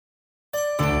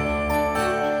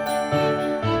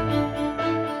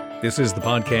This is the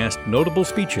podcast Notable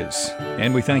Speeches,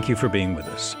 and we thank you for being with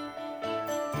us.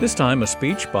 This time, a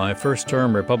speech by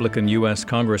first-term Republican U.S.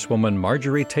 Congresswoman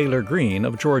Marjorie Taylor Greene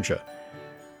of Georgia.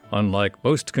 Unlike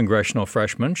most congressional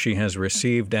freshmen, she has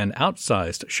received an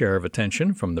outsized share of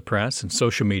attention from the press and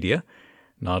social media,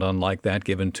 not unlike that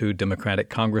given to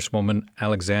Democratic Congresswoman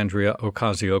Alexandria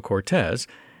Ocasio-Cortez,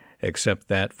 except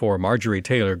that for Marjorie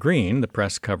Taylor Greene, the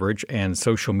press coverage and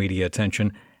social media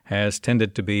attention has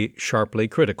tended to be sharply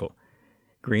critical.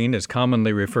 Greene is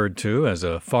commonly referred to as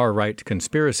a far-right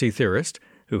conspiracy theorist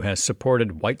who has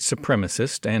supported white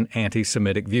supremacist and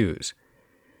anti-Semitic views.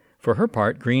 For her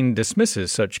part, Greene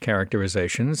dismisses such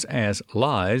characterizations as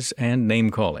lies and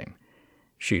name-calling.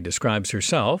 She describes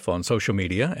herself on social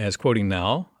media as, quoting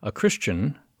now, a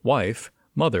Christian, wife,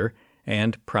 mother,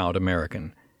 and proud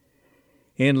American.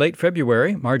 In late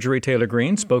February, Marjorie Taylor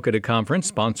Greene spoke at a conference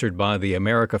sponsored by the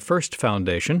America First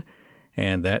Foundation,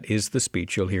 and that is the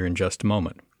speech you'll hear in just a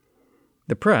moment.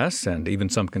 The press, and even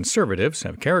some conservatives,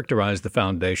 have characterized the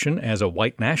foundation as a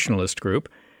white nationalist group,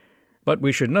 but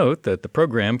we should note that the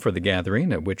program for the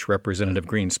gathering at which Representative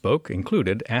Greene spoke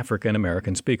included African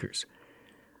American speakers.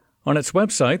 On its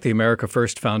website, the America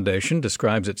First Foundation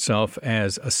describes itself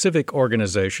as a civic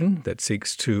organization that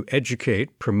seeks to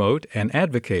educate, promote, and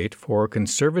advocate for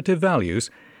conservative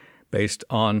values based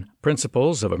on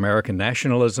principles of American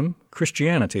nationalism,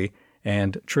 Christianity,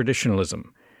 and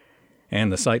traditionalism.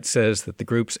 And the site says that the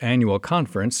group's annual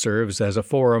conference serves as a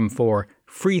forum for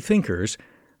free thinkers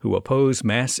who oppose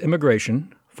mass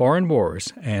immigration, foreign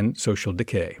wars, and social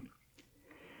decay.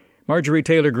 Marjorie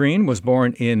Taylor Greene was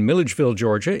born in Milledgeville,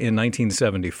 Georgia in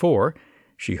 1974.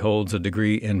 She holds a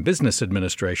degree in business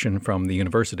administration from the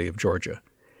University of Georgia.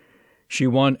 She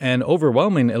won an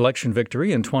overwhelming election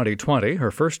victory in 2020,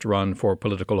 her first run for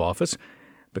political office,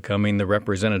 becoming the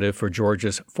representative for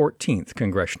Georgia's 14th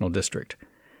congressional district.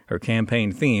 Her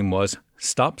campaign theme was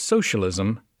Stop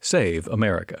Socialism, Save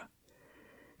America.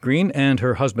 Greene and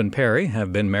her husband Perry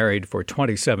have been married for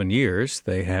 27 years.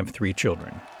 They have 3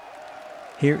 children.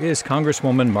 Here is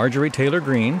Congresswoman Marjorie Taylor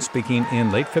Greene speaking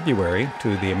in late February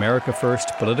to the America First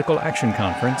Political Action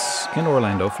Conference in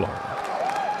Orlando, Florida.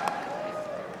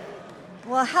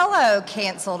 Well, hello,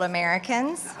 canceled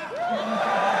Americans.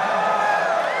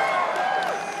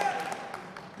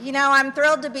 You know, I'm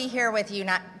thrilled to be here with you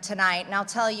tonight, and I'll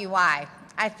tell you why.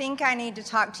 I think I need to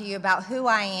talk to you about who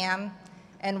I am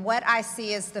and what I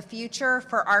see as the future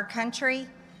for our country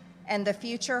and the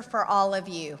future for all of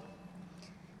you.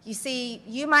 You see,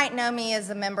 you might know me as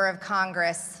a member of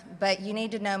Congress, but you need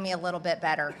to know me a little bit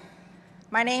better.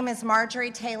 My name is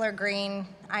Marjorie Taylor Greene.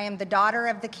 I am the daughter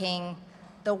of the King,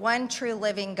 the one true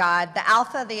living God, the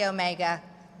Alpha, the Omega,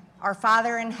 our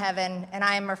Father in heaven, and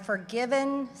I am a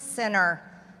forgiven sinner,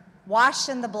 washed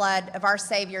in the blood of our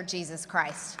Savior, Jesus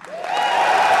Christ.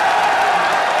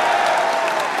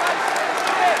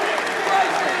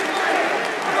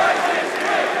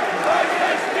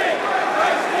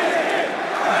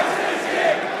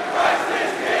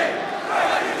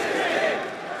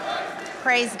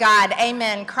 Praise God.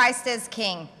 Amen. Christ is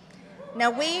King. Now,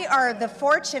 we are the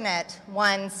fortunate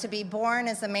ones to be born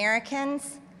as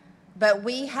Americans, but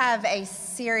we have a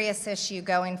serious issue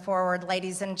going forward,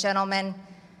 ladies and gentlemen.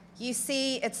 You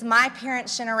see, it's my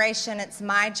parents' generation, it's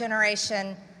my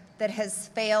generation that has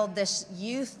failed this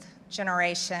youth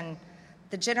generation,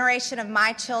 the generation of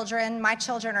my children. My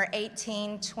children are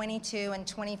 18, 22, and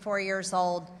 24 years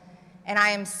old, and I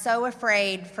am so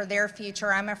afraid for their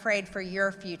future. I'm afraid for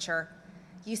your future.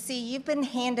 You see, you've been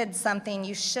handed something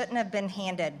you shouldn't have been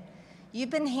handed.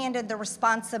 You've been handed the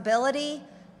responsibility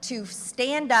to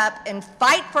stand up and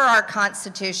fight for our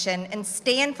Constitution and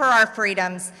stand for our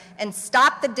freedoms and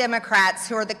stop the Democrats,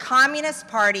 who are the Communist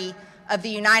Party of the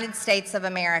United States of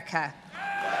America.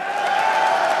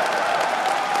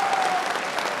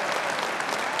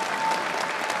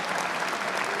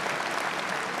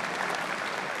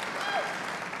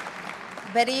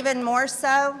 But even more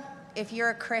so, if you're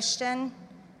a Christian,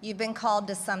 you've been called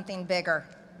to something bigger.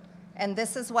 And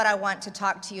this is what I want to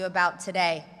talk to you about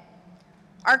today.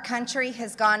 Our country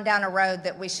has gone down a road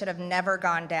that we should have never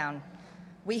gone down.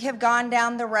 We have gone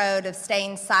down the road of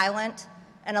staying silent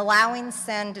and allowing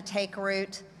sin to take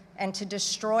root and to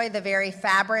destroy the very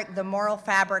fabric, the moral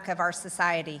fabric of our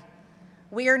society.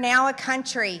 We are now a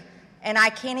country, and I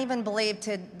can't even believe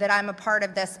that I'm a part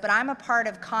of this, but I'm a part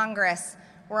of Congress,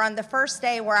 where on the first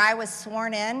day where I was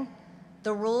sworn in,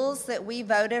 the rules that we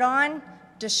voted on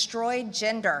destroyed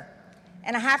gender.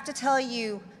 And I have to tell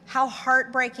you how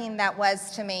heartbreaking that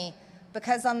was to me,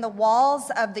 because on the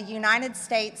walls of the United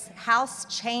States House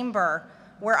chamber,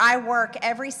 where I work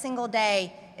every single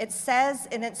day, it says,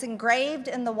 and it's engraved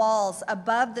in the walls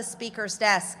above the speaker's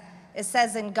desk, it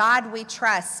says, "In God we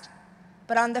trust."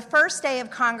 But on the first day of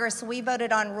Congress, we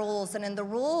voted on rules, and in the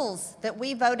rules that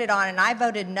we voted on, and I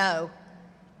voted no,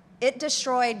 it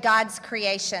destroyed God's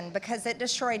creation because it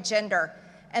destroyed gender.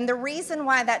 And the reason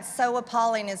why that's so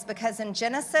appalling is because in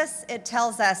Genesis, it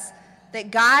tells us that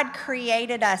God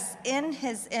created us in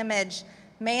his image,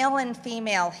 male and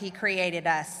female, he created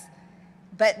us.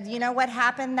 But you know what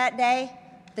happened that day?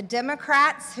 The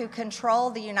Democrats who control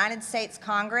the United States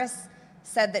Congress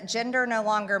said that gender no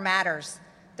longer matters.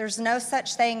 There's no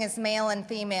such thing as male and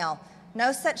female,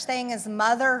 no such thing as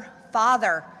mother,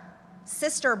 father,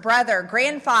 sister, brother,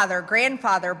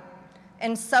 grandfather,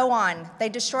 and so on. They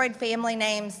destroyed family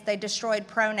names, they destroyed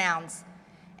pronouns.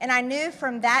 And I knew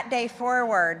from that day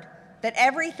forward that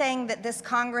everything that this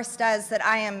Congress does that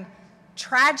I am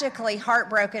tragically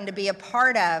heartbroken to be a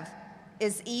part of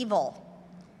is evil.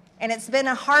 And it's been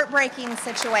a heartbreaking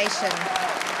situation.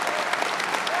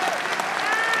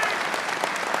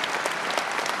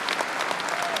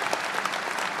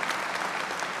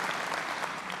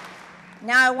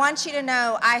 Now, I want you to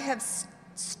know I have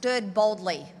stood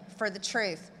boldly for the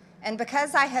truth. And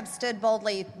because I have stood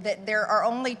boldly that there are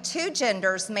only two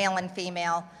genders, male and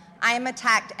female, I am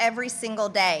attacked every single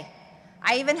day.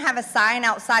 I even have a sign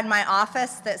outside my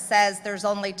office that says there's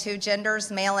only two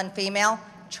genders, male and female.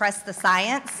 Trust the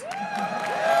science.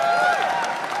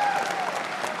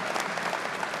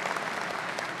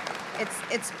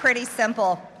 It's pretty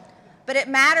simple. But it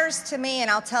matters to me, and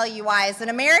I'll tell you why. As an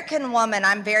American woman,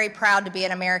 I'm very proud to be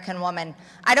an American woman.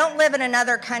 I don't live in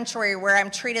another country where I'm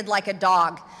treated like a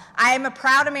dog. I am a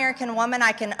proud American woman.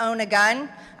 I can own a gun.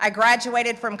 I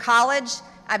graduated from college.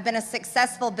 I've been a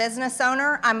successful business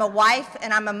owner. I'm a wife,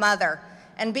 and I'm a mother.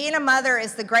 And being a mother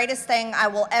is the greatest thing I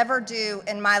will ever do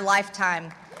in my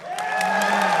lifetime.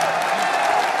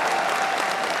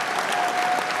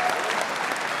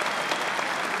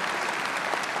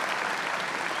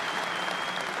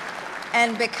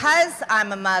 And because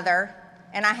I'm a mother,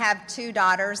 and I have two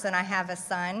daughters and I have a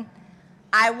son,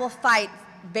 I will fight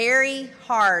very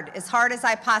hard as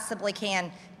I possibly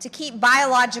can, to keep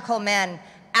biological men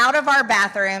out of our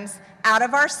bathrooms, out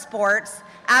of our sports,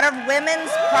 out of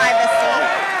women's privacy.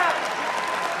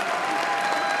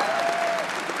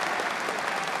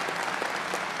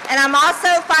 And I'm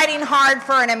also fighting hard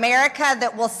for an America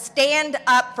that will stand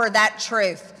up for that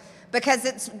truth, because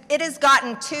it has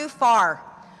gotten too far.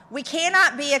 We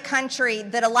cannot be a country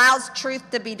that allows truth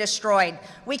to be destroyed.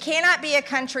 We cannot be a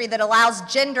country that allows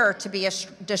gender to be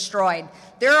destroyed.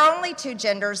 There are only two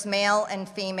genders, male and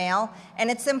female, and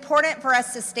it's important for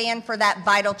us to stand for that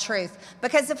vital truth.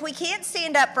 Because if we can't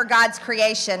stand up for God's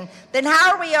creation, then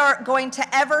how are we going to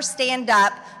ever stand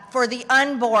up for the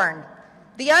unborn?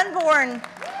 The unborn,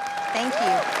 thank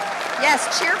you.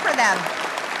 Yes, cheer for them.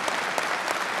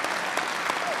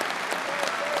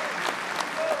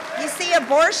 You see,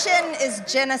 abortion is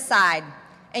genocide.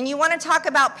 And you want to talk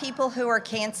about people who are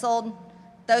canceled?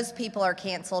 Those people are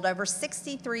canceled. Over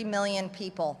 63 million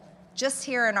people just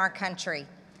here in our country.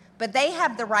 But they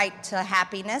have the right to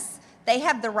happiness. They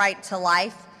have the right to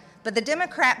life. But the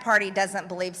Democrat Party doesn't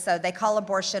believe so. They call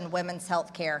abortion women's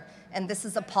health care. And this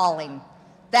is appalling.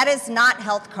 That is not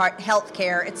health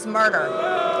care. It's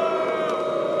murder.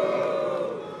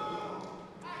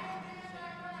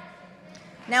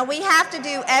 Now, we have to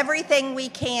do everything we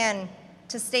can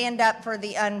to stand up for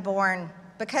the unborn,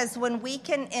 because when we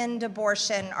can end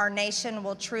abortion, our nation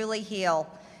will truly heal.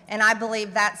 And I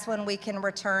believe that's when we can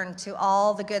return to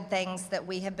all the good things that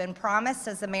we have been promised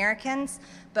as Americans,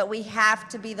 but we have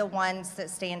to be the ones that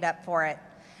stand up for it.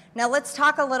 Now, let's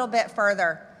talk a little bit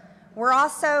further. We're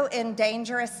also in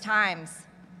dangerous times.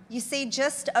 You see,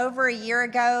 just over a year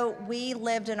ago, we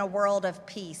lived in a world of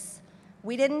peace.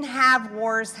 We didn't have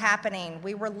wars happening.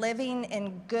 We were living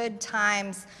in good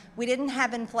times. We didn't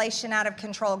have inflation out of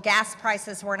control. Gas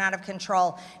prices weren't out of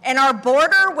control. And our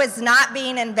border was not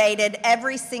being invaded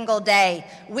every single day.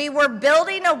 We were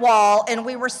building a wall and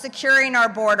we were securing our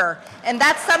border. And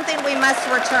that's something we must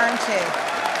return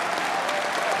to.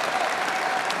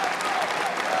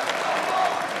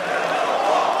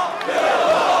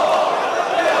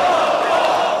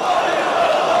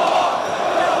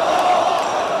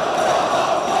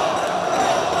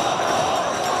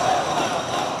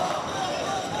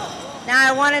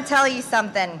 I want to tell you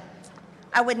something.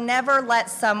 I would never let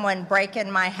someone break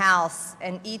in my house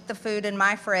and eat the food in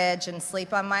my fridge and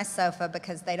sleep on my sofa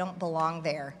because they don't belong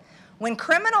there. When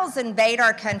criminals invade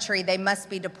our country, they must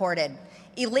be deported.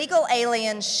 Illegal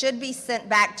aliens should be sent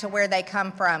back to where they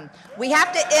come from. We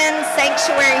have to end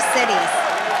sanctuary cities.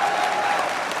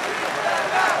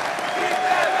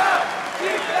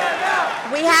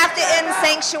 have to end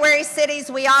sanctuary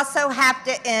cities. We also have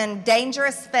to end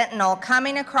dangerous fentanyl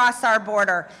coming across our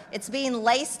border. It's being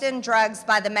laced in drugs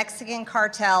by the Mexican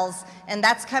cartels, and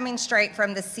that's coming straight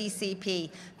from the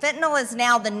CCP. Fentanyl is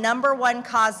now the #1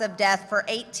 cause of death for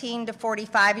 18 to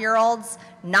 45-year-olds,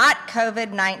 not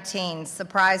COVID-19.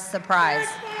 Surprise, surprise.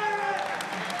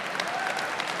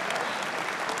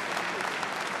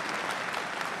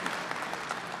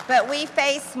 But we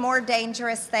face more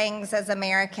dangerous things as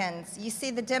Americans. You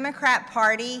see, the Democrat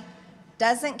Party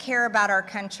doesn't care about our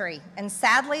country, and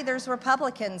sadly, there's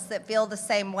Republicans that feel the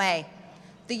same way.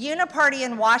 The Uniparty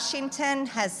in Washington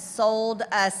has sold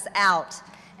us out,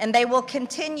 and they will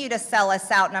continue to sell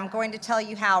us out, and I'm going to tell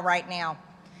you how right now.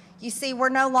 You see, we're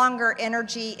no longer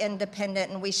energy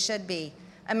independent, and we should be.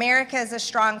 America is a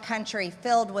strong country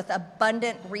filled with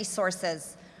abundant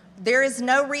resources. There is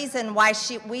no reason why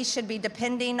we should be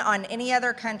depending on any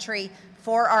other country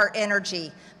for our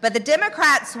energy. But the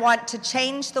Democrats want to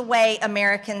change the way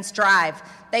Americans drive.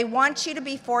 They want you to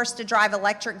be forced to drive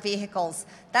electric vehicles.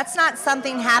 That's not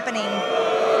something happening.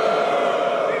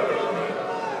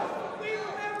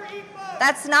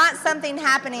 That's not something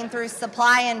happening through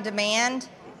supply and demand,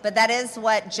 but that is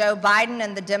what Joe Biden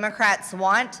and the Democrats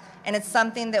want, and it's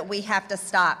something that we have to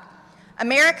stop.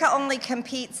 America only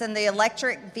competes in the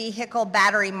electric vehicle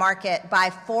battery market by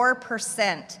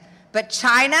 4%, but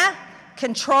China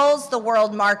controls the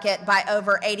world market by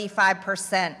over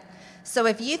 85%. So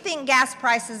if you think gas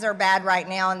prices are bad right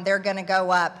now and they're going to go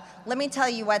up, let me tell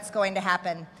you what's going to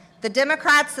happen. The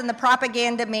Democrats and the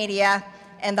propaganda media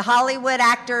and the Hollywood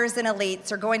actors and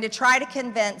elites are going to try to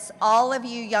convince all of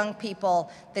you young people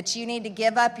that you need to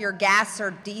give up your gas or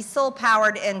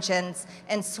diesel-powered engines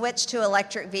and switch to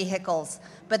electric vehicles.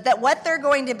 But that what they're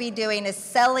going to be doing is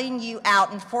selling you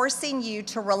out and forcing you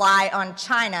to rely on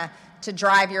China to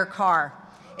drive your car.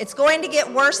 It's going to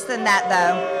get worse than that,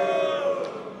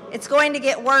 though. It's going to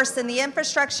get worse. In the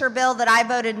infrastructure bill that I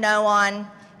voted no on,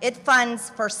 it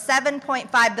funds for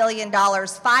 $7.5 billion,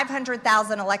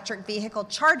 500,000 electric vehicle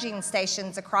charging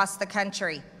stations across the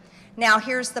country. Now,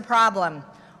 here's the problem.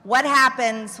 What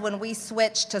happens when we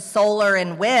switch to solar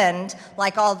and wind,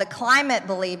 like all the climate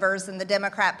believers in the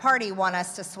Democrat Party want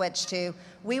us to switch to?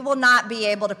 We will not be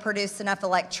able to produce enough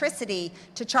electricity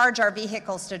to charge our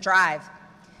vehicles to drive.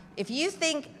 If you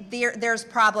think there's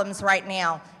problems right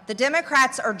now, the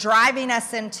Democrats are driving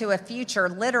us into a future,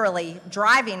 literally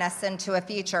driving us into a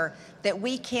future that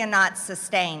we cannot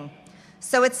sustain.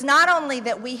 So it's not only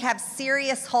that we have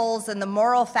serious holes in the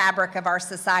moral fabric of our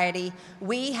society,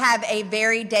 we have a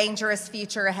very dangerous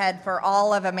future ahead for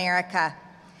all of America.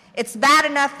 It's bad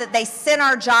enough that they sent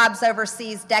our jobs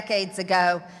overseas decades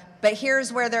ago, but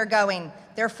here's where they're going.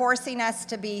 They're forcing us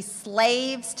to be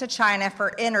slaves to China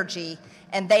for energy,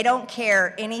 and they don't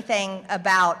care anything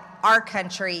about our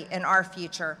country and our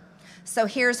future. So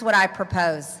here's what I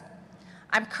propose.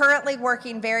 I'm currently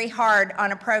working very hard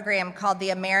on a program called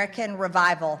the American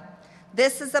Revival.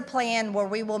 This is a plan where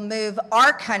we will move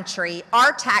our country,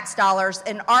 our tax dollars,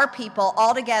 and our people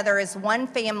all together as one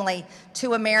family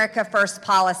to America First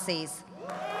policies.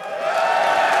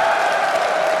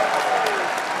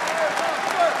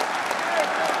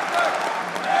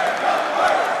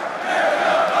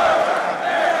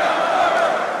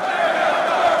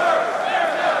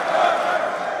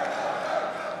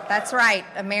 That's right,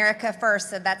 America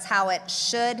First, and that's how it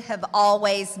should have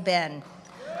always been.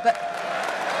 But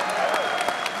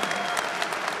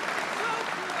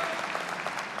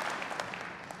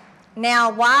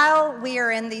now, while we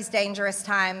are in these dangerous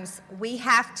times, we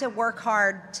have to work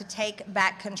hard to take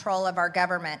back control of our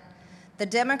government. The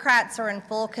Democrats are in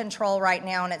full control right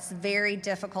now, and it's very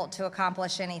difficult to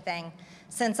accomplish anything.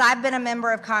 Since I've been a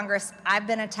member of Congress, I've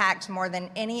been attacked more than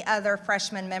any other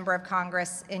freshman member of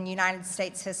Congress in United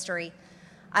States history.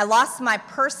 I lost my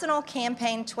personal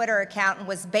campaign Twitter account and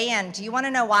was banned. Do you want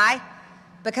to know why?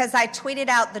 Because I tweeted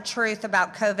out the truth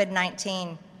about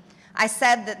COVID-19. I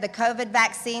said that the COVID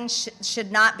vaccine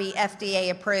should not be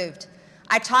FDA approved.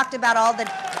 I talked about all the...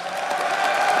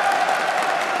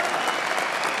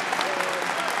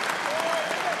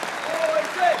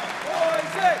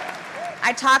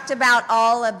 I talked about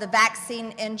all of the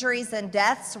vaccine injuries and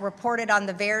deaths reported on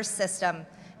the VAERS system,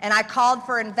 and I called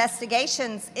for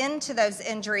investigations into those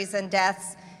injuries and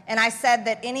deaths, and I said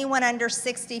that anyone under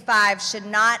 65 should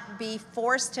not be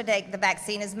forced to take the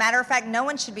vaccine. As a matter of fact, no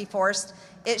one should be forced.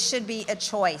 It should be a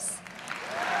choice.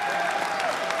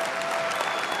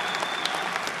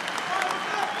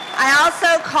 I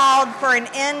also called for an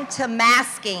end to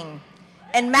masking,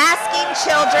 and masking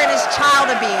children is child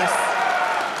abuse.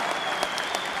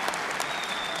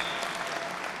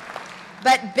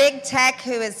 But big tech,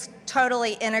 who is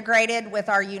totally integrated with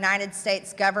our United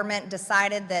States government,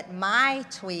 decided that my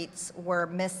tweets were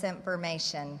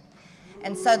misinformation.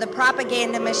 And so the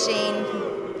propaganda machine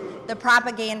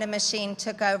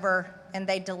took over and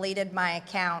they deleted my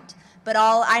account. But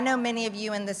I know many of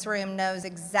you in this room knows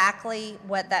exactly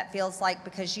what that feels like,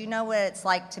 because you know what it's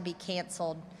like to be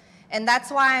canceled. And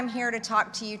that's why I'm here to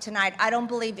talk to you tonight. I don't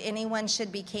believe anyone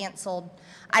should be canceled.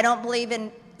 I don't believe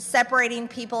in separating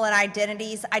people in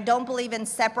identities. I don't believe in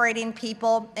separating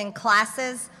people in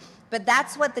classes. But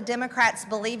that's what the Democrats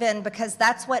believe in, because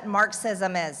that's what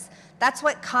Marxism is. That's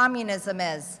what communism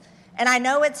is. And I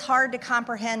know it's hard to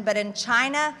comprehend, but in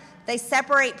China, they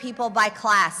separate people by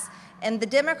class. And the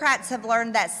Democrats have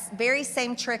learned that very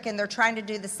same trick, and they're trying to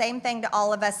do the same thing to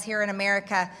all of us here in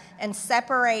America and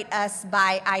separate us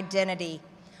by identity.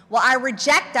 Well, I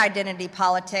reject identity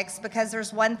politics, because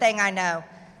there's one thing I know.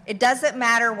 It doesn't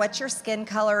matter what your skin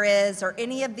color is or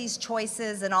any of these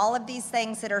choices and all of these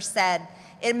things that are said.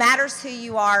 It matters who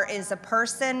you are as a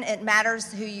person, it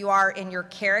matters who you are in your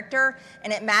character,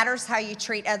 and it matters how you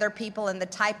treat other people and the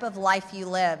type of life you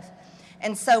live.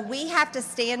 And so we have to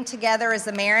stand together as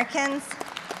Americans.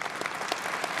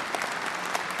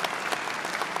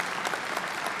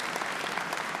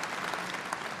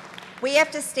 We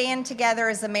have to stand together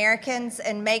as Americans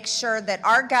and make sure that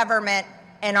our government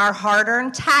and our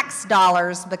hard-earned tax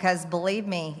dollars, because believe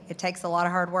me, it takes a lot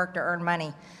of hard work to earn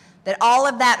money, that all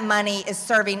of that money is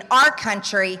serving our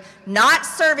country, not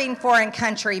serving foreign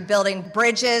country, building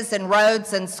bridges and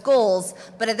roads and schools,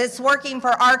 but it is working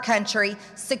for our country,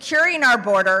 securing our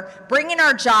border, bringing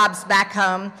our jobs back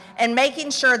home, and making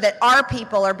sure that our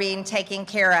people are being taken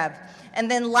care of. And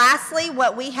then lastly,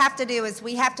 what we have to do is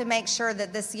we have to make sure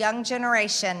that this young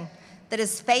generation that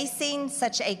is facing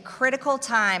such a critical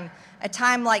time, a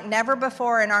time like never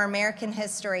before in our American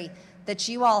history, that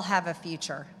you all have a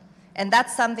future. And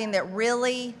that's something that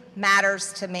really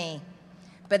matters to me.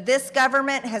 But this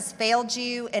government has failed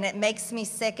you, and it makes me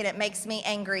sick and it makes me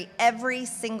angry every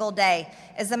single day.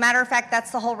 As a matter of fact,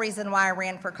 that's the whole reason why I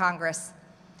ran for Congress.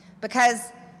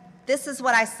 Because this is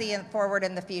what I see forward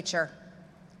in the future.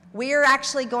 We are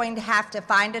actually going to have to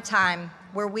find a time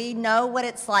where we know what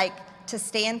it's like to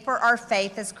stand for our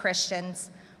faith as Christians.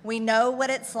 We know what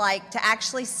it's like to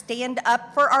actually stand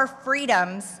up for our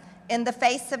freedoms in the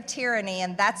face of tyranny,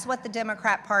 and that's what the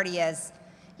Democrat Party is.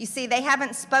 You see, they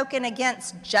haven't spoken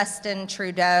against Justin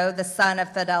Trudeau, the son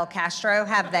of Fidel Castro,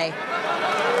 have they? Nope.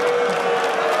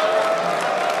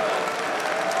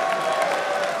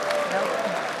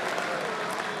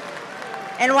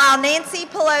 And while Nancy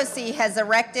Pelosi has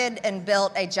erected and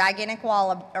built a gigantic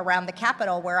wall around the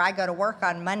Capitol where I go to work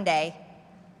on Monday,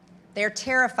 they're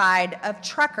terrified of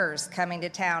truckers coming to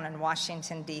town in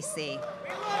Washington, D.C.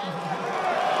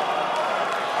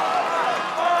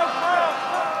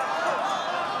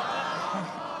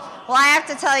 Well, I have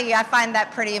to tell you, I find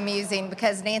that pretty amusing,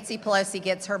 because Nancy Pelosi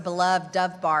gets her beloved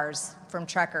Dove bars from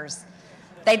truckers.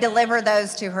 They deliver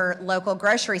those to her local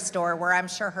grocery store, where I'm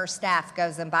sure her staff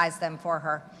goes and buys them for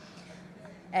her.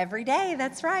 Every day,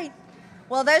 that's right.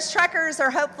 Well, those truckers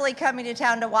are hopefully coming to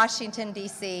town to Washington,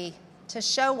 D.C., to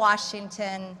show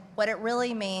Washington what it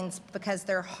really means, because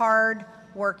they're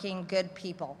hard-working, good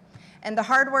people. And the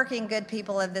hardworking, good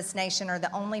people of this nation are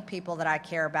the only people that I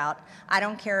care about. I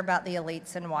don't care about the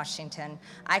elites in Washington.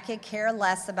 I could care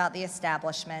less about the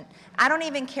establishment. I don't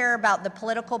even care about the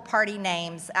political party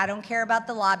names. I don't care about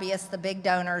the lobbyists, the big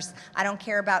donors. I don't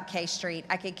care about K Street.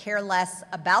 I could care less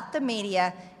about the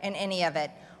media and any of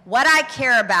it. What I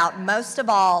care about most of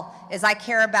all is I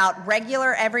care about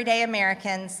regular, everyday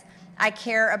Americans. I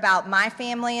care about my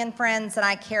family and friends, and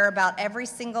I care about every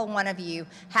single one of you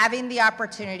having the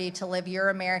opportunity to live your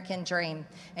American dream.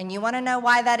 And you want to know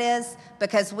why that is?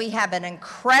 Because we have an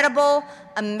incredible,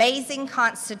 amazing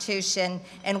Constitution,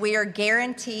 and we are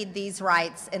guaranteed these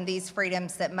rights and these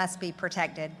freedoms that must be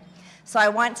protected. So I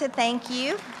want to thank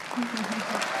you.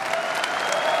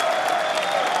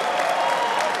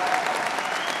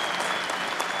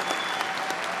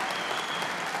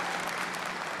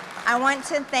 I want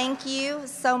to thank you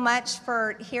so much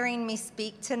for hearing me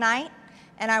speak tonight,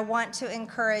 and I want to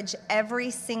encourage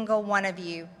every single one of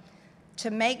you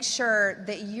to make sure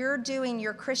that you're doing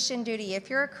your Christian duty. If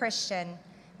you're a Christian,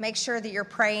 make sure that you're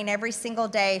praying every single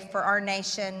day for our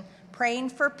nation, praying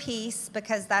for peace,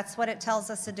 because that's what it tells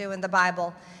us to do in the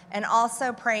Bible, and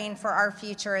also praying for our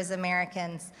future as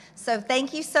Americans. So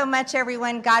thank you so much,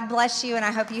 everyone. God bless you, and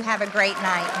I hope you have a great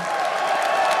night.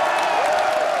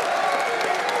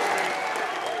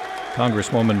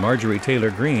 Congresswoman Marjorie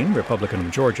Taylor Greene, Republican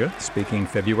of Georgia, speaking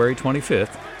February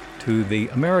 25th to the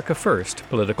America First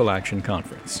Political Action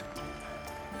Conference.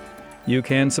 You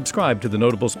can subscribe to the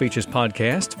Notable Speeches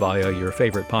podcast via your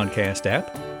favorite podcast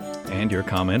app, and your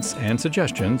comments and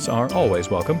suggestions are always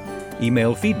welcome.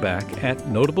 Email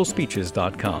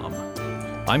feedback@notablespeeches.com.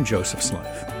 I'm Joseph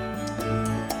Slife.